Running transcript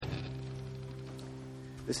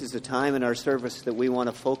This is a time in our service that we want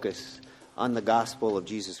to focus on the gospel of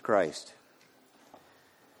Jesus Christ.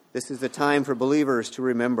 This is the time for believers to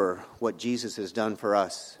remember what Jesus has done for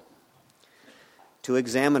us, to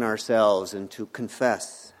examine ourselves and to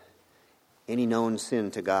confess any known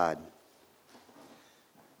sin to God.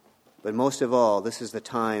 But most of all, this is the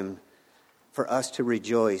time for us to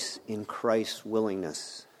rejoice in Christ's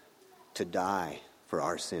willingness to die for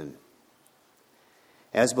our sin.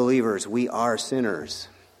 As believers, we are sinners,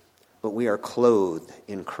 but we are clothed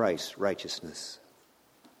in Christ's righteousness.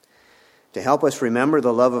 To help us remember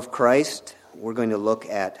the love of Christ, we're going to look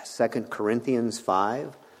at 2 Corinthians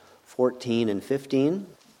 5, 14 and 15.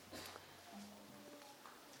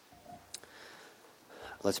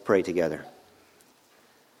 Let's pray together.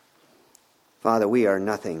 Father, we are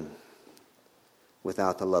nothing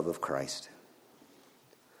without the love of Christ.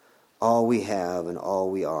 All we have and all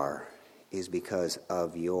we are is because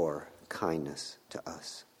of your kindness to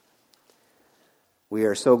us. We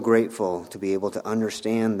are so grateful to be able to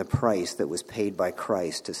understand the price that was paid by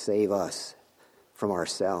Christ to save us from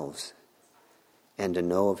ourselves and to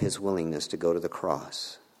know of his willingness to go to the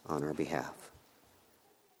cross on our behalf.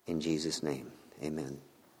 In Jesus' name, amen.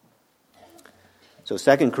 So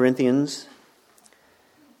 2 Corinthians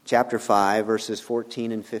chapter 5, verses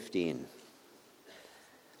 14 and 15.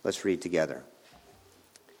 Let's read together.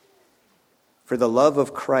 For the love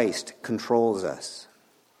of Christ controls us,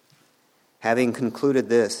 having concluded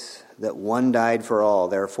this, that one died for all,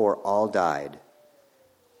 therefore all died,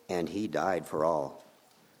 and he died for all,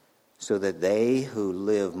 so that they who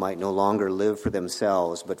live might no longer live for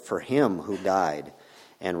themselves, but for him who died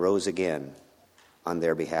and rose again on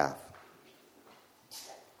their behalf.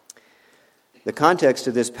 The context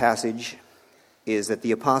of this passage is that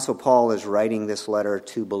the Apostle Paul is writing this letter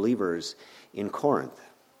to believers in Corinth.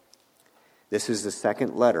 This is the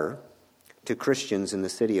second letter to Christians in the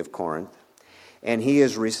city of Corinth. And he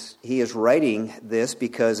is writing this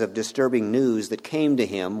because of disturbing news that came to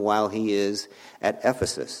him while he is at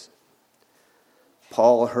Ephesus.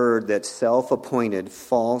 Paul heard that self-appointed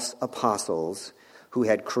false apostles who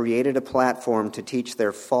had created a platform to teach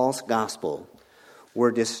their false gospel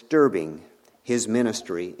were disturbing his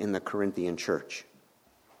ministry in the Corinthian church.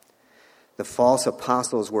 The false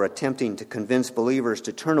apostles were attempting to convince believers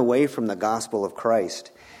to turn away from the gospel of Christ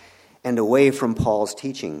and away from Paul's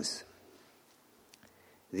teachings.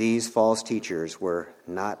 These false teachers were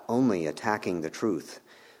not only attacking the truth,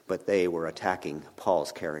 but they were attacking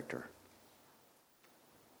Paul's character.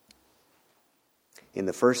 In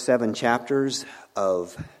the first 7 chapters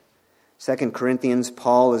of 2 Corinthians,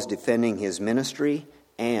 Paul is defending his ministry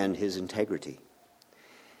and his integrity.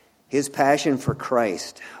 His passion for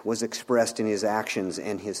Christ was expressed in his actions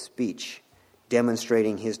and his speech,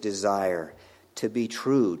 demonstrating his desire to be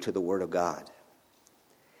true to the Word of God.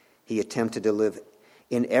 He attempted to live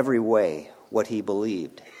in every way what he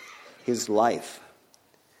believed. His life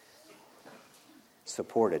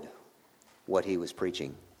supported what he was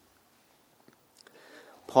preaching.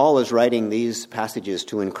 Paul is writing these passages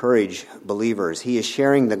to encourage believers. He is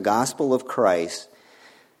sharing the gospel of Christ,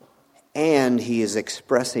 and he is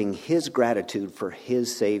expressing his gratitude for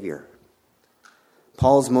his Savior.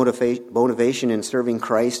 Paul's motivation in serving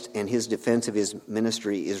Christ and his defense of his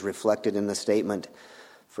ministry is reflected in the statement,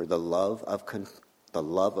 "For the love of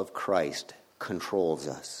Christ controls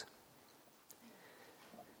us."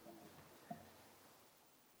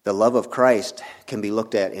 The love of Christ can be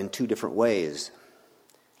looked at in 2 different ways.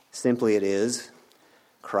 Simply, it is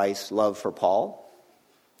Christ's love for Paul,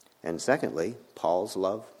 and secondly, Paul's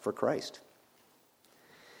love for Christ.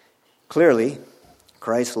 Clearly,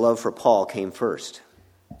 Christ's love for Paul came first.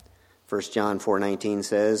 1 John 4:19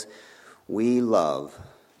 says, "We love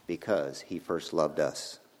because he first loved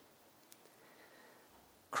us."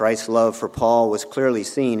 Christ's love for Paul was clearly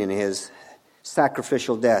seen in his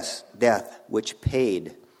sacrificial death, which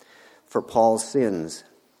paid for Paul's sins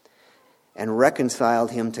and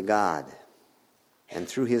reconciled him to God. And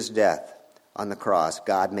through his death on the cross,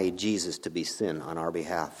 God made Jesus to be sin on our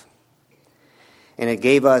behalf. And it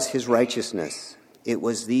gave us his righteousness. It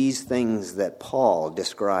was these things that Paul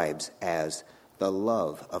describes as the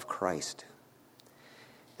love of Christ.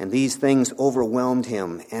 And these things overwhelmed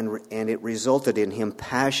him, and it resulted in him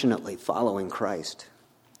passionately following Christ.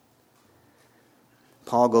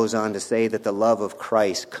 Paul goes on to say that the love of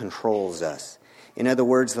Christ controls us. In other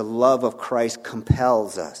words, the love of Christ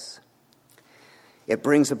compels us. It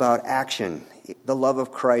brings about action. The love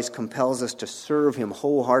of Christ compels us to serve him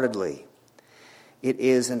wholeheartedly. It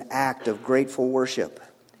is an act of grateful worship.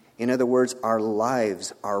 In other words, our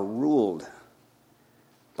lives are ruled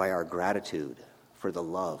by our gratitude for the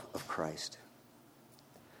love of Christ.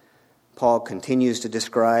 Paul continues to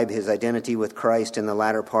describe his identity with Christ in the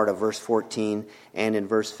latter part of verse 14 and in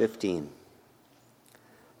verse 15.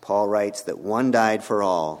 Paul writes that one died for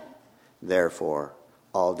all, therefore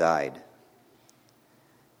all died.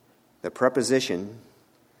 The preposition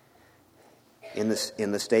in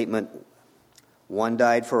the statement, one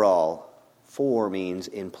died for all, for means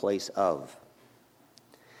in place of.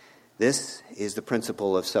 This is the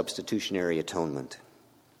principle of substitutionary atonement.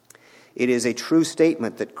 It is a true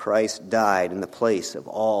statement that Christ died in the place of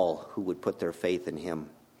all who would put their faith in him.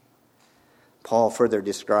 Paul further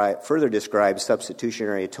describes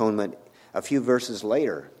substitutionary atonement a few verses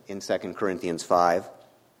later in 2 Corinthians 5.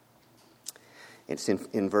 It's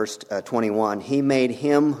in verse 21. He made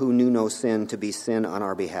him who knew no sin to be sin on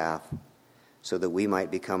our behalf, so that we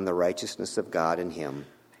might become the righteousness of God in him.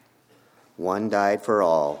 One died for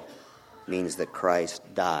all means that Christ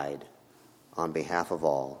died on behalf of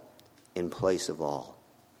all, in place of all,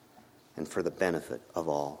 and for the benefit of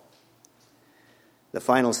all. The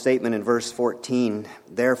final statement in verse 14,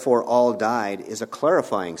 therefore all died, is a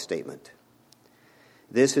clarifying statement.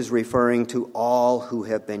 This is referring to all who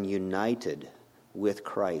have been united with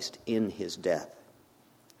Christ in his death.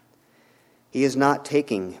 He is not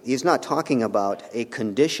talking about a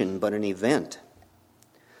condition, but an event.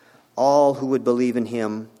 All who would believe in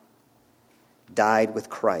him died with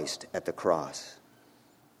Christ at the cross.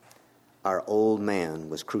 Our old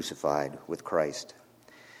man was crucified with Christ.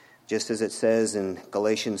 Just as it says in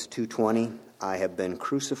Galatians 2:20, I have been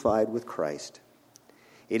crucified with Christ.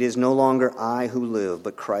 It is no longer I who live,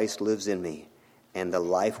 but Christ lives in me. And the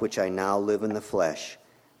life which I now live in the flesh,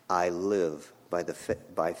 I live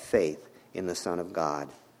by faith in the Son of God,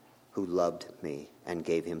 who loved me and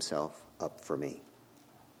gave himself up for me.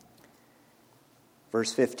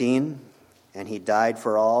 Verse 15, and he died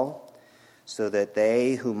for all, so that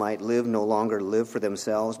they who might live no longer live for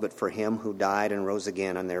themselves, but for him who died and rose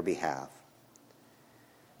again on their behalf.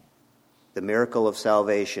 The miracle of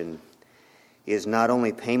salvation is not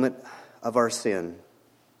only payment of our sin,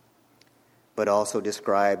 but also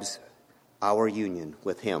describes our union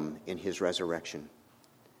with him in his resurrection.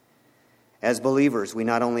 As believers, we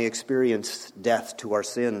not only experience death to our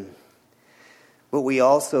sin, but we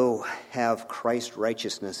also have Christ's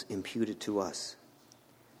righteousness imputed to us.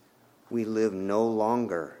 We live no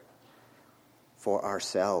longer for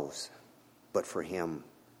ourselves, but for him.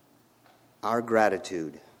 Our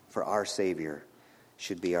gratitude for our Savior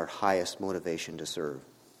should be our highest motivation to serve.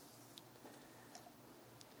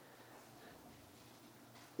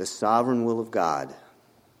 The sovereign will of God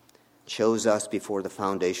chose us before the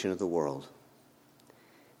foundation of the world.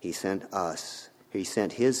 He sent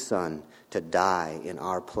his Son to die in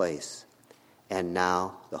our place, and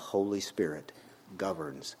now the Holy Spirit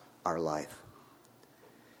governs our life.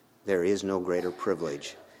 There is no greater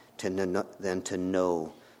privilege than to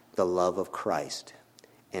know the love of Christ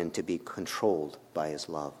and to be controlled by his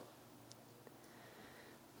love.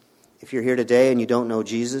 If you're here today and you don't know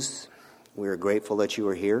Jesus, we are grateful that you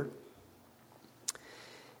are here.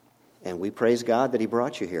 And we praise God that he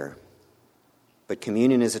brought you here. But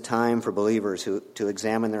communion is a time for believers to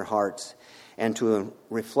examine their hearts and to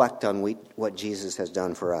reflect on what Jesus has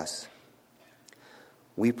done for us.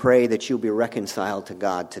 We pray that you'll be reconciled to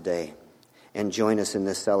God today and join us in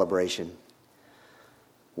this celebration.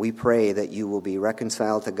 We pray that you will be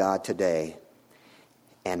reconciled to God today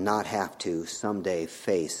and not have to someday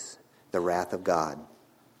face the wrath of God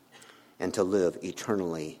and to live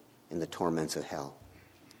eternally in the torments of hell.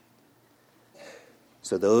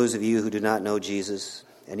 So those of you who do not know Jesus,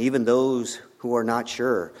 and even those who are not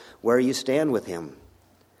sure where you stand with him,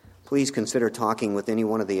 please consider talking with any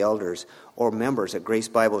one of the elders or members at Grace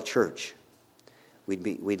Bible Church.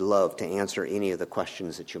 We'd love to answer any of the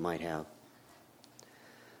questions that you might have.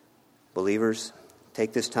 Believers,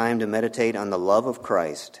 take this time to meditate on the love of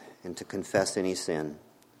Christ and to confess any sin.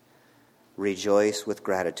 Rejoice with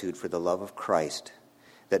gratitude for the love of Christ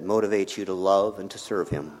that motivates you to love and to serve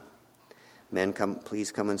him. Men,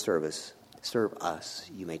 please come and serve us.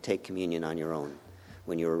 You may take communion on your own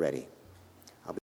when you are ready.